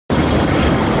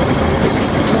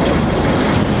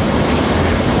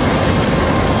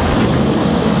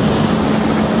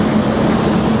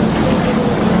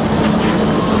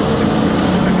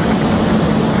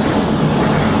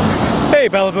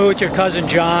Hey Bellaboo, it's your cousin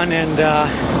John, and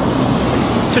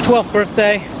it's your 12th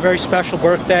birthday. It's a very special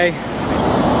birthday.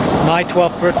 My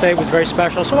 12th birthday was very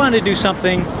special, so I wanted to do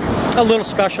something a little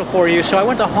special for you. So I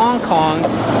went to Hong Kong,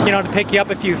 to pick you up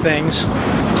a few things.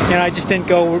 I just didn't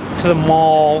go to the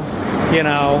mall,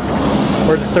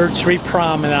 or the 3rd Street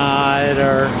Promenade,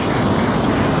 or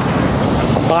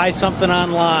buy something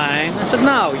online. I said,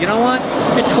 no, you know what?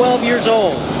 You're 12 years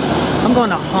old. I'm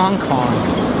going to Hong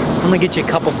Kong. I'm going to get you a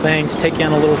couple things, take you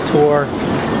on a little tour.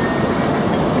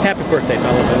 Happy birthday,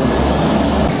 Bellaboo.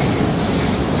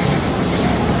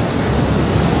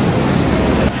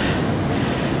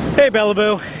 Hey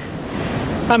Bellaboo,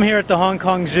 I'm here at the Hong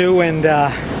Kong Zoo, and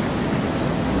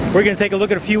we're going to take a look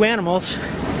at a few animals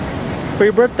for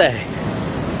your birthday.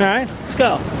 Alright, let's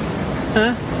go.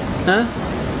 Huh?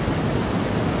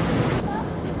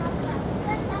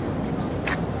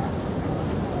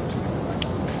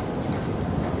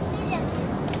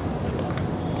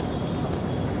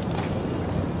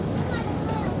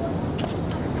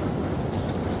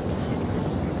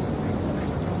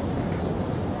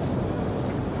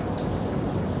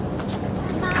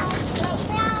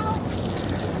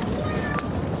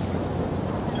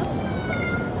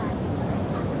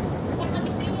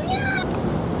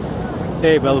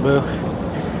 Hey Bellaboo,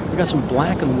 we got some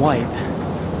black and white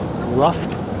ruffed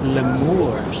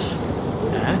lemurs.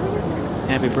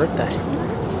 Happy birthday.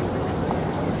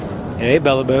 Hey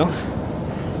Bellaboo,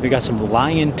 we got some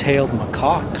lion-tailed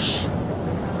macaques.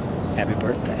 Happy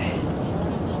birthday.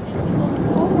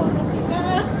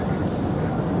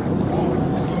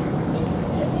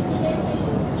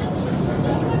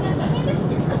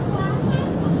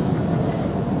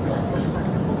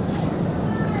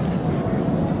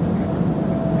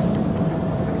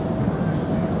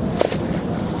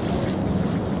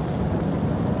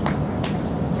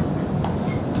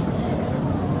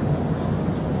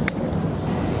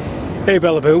 Hey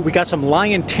Bellaboo, we got some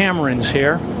lion tamarins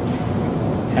here.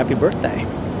 Happy birthday.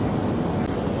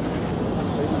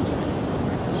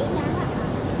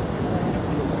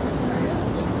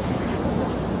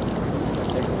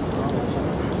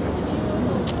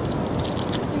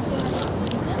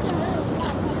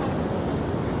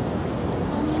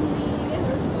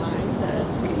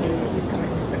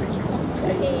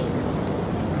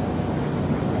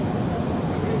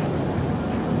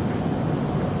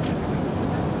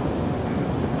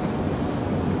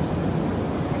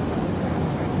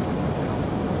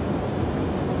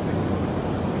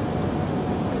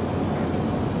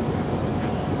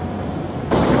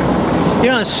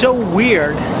 It's so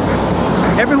weird.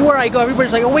 Everywhere I go,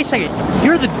 everybody's like, oh, wait a second,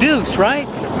 you're the Deuce, right?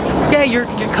 Yeah, your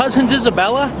cousin's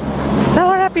Isabella?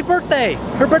 Tell her happy birthday.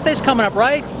 Her birthday's coming up,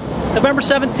 right? November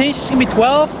 17th, she's gonna be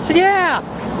 12? I said, yeah,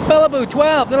 Bellaboo,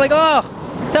 12. They're like, oh,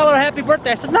 tell her happy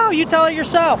birthday. I said, no, you tell her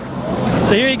yourself.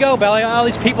 So here you go, Bella. All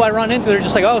these people I run into, they're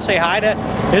just like, oh, say hi to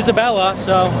Isabella.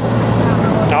 So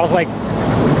I was like,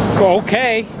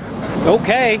 okay,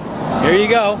 here you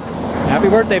go. Happy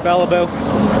birthday, Bellaboo.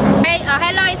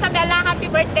 Hello Isabella, happy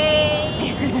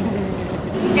birthday!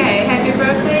 Okay, happy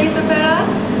birthday Isabella!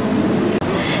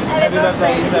 Happy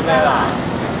birthday Isabella!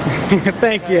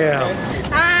 Thank you!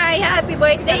 Hi, happy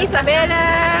birthday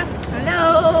Isabella!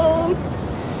 Hello!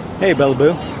 Hey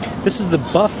Bellaboo, this is the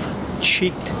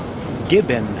buff-cheeked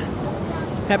gibbon.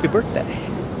 Happy birthday!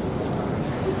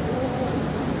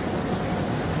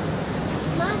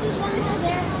 Mom, there's one more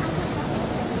there.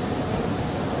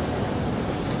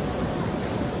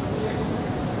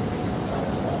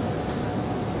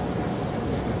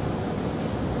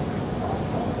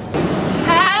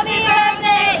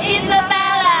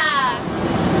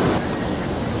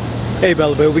 Hey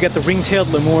Bellaboo, we got the ring-tailed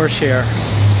lemurs here.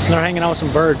 And they're hanging out with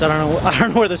some birds. I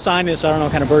don't know where the sign is, so I don't know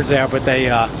what kind of birds they are, but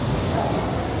they're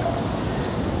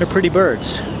pretty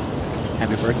birds.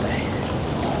 Happy birthday.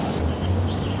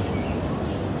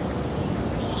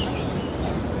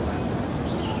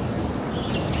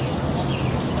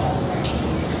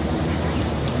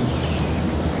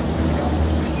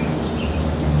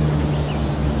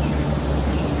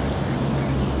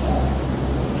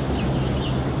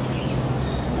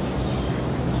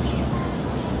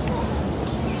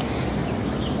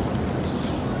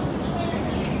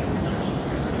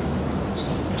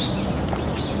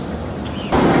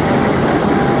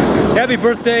 Happy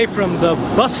birthday from the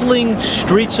bustling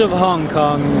streets of Hong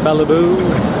Kong, Bellaboo.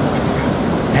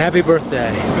 Happy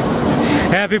birthday.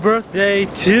 Happy birthday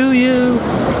to you.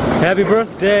 Happy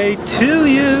birthday to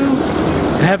you.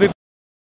 Happy